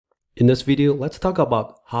In this video, let's talk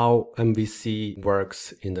about how MVC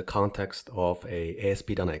works in the context of a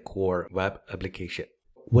ASP.NET Core web application.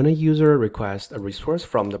 When a user requests a resource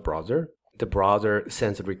from the browser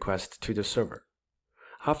sends a request to the server.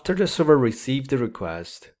 After the server receives the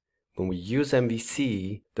request, when we use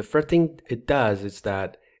MVC, the first thing it does is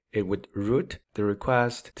that it would route the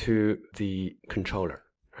request to the controller,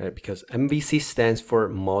 right? Because MVC stands for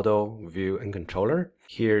Model, View, and Controller.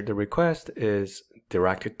 Here, the request is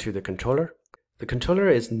directed to the controller. The controller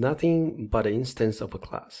is nothing but an instance of a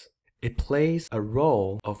class. It plays a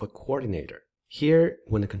role of a coordinator. Here,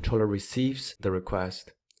 when the controller receives the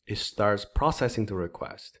request, it starts processing the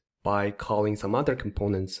request by calling some other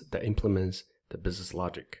components that implements the business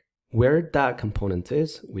logic. Where that component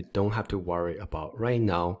is, we don't have to worry about right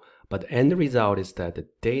now, but the end result is that the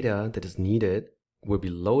data that is needed will be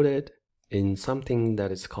loaded in something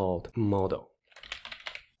that is called model.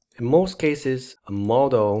 In most cases, a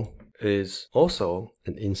model is also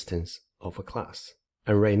an instance of a class.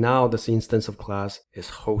 And right now, this instance of class is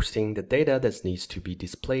hosting the data that needs to be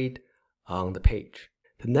displayed on the page.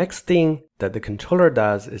 The next thing that the controller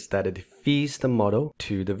does is that it feeds the model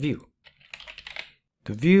to the view.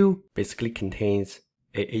 The view basically contains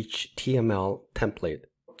a HTML template.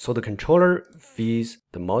 So the controller feeds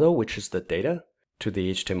the model, which is the data, to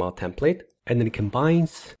the HTML template, and then it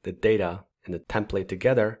combines the data and the template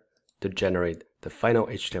together to generate the final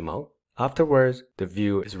HTML. Afterwards, the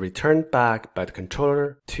view is returned back by the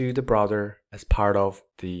controller to the browser as part of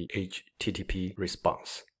the HTTP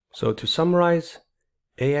response. So to summarize,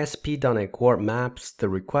 ASP.NET Core maps the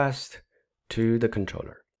request to the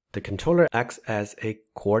controller. The controller acts as a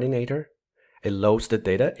coordinator. It loads the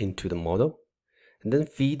data into the model and then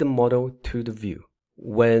feed the model to the view.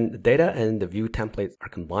 When the data and the view templates are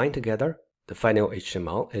combined together, the final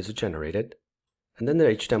HTML is generated, and then the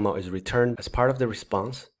HTML is returned as part of the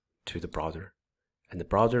response to the browser, and the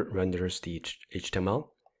browser renders the HTML.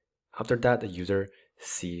 After that, the user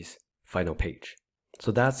sees final page.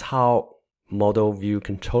 So that's how Model View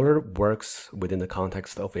Controller works within the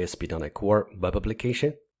context of ASP.NET Core web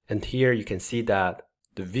application. And here you can see that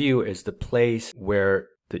the view is the place where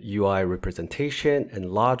the UI representation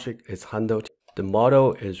and logic is handled. The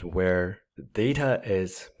model is where the data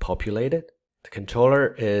is populated. The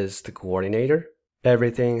controller is the coordinator.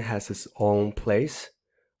 Everything has its own place.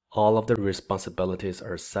 All of the responsibilities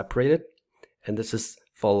are separated. And this is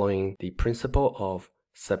following the principle of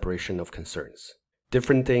separation of concerns.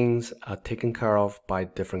 Different things are taken care of by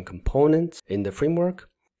different components in the framework.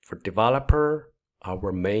 For developer,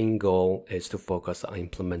 our main goal is to focus on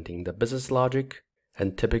implementing the business logic.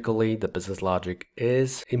 And typically, the business logic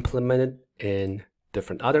is implemented in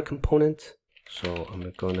different other components. So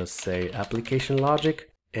I'm going to say application logic.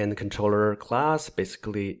 And the controller class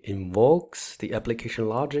basically invokes the application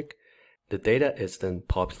logic. The data is then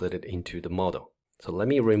populated into the model. So let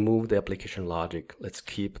me remove the application logic. Let's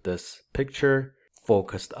keep this picture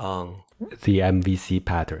focused on the MVC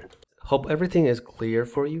pattern. Hope everything is clear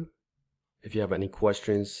for you. If you have any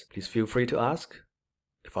questions, please feel free to ask.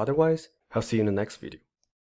 If otherwise, I'll see you in the next video.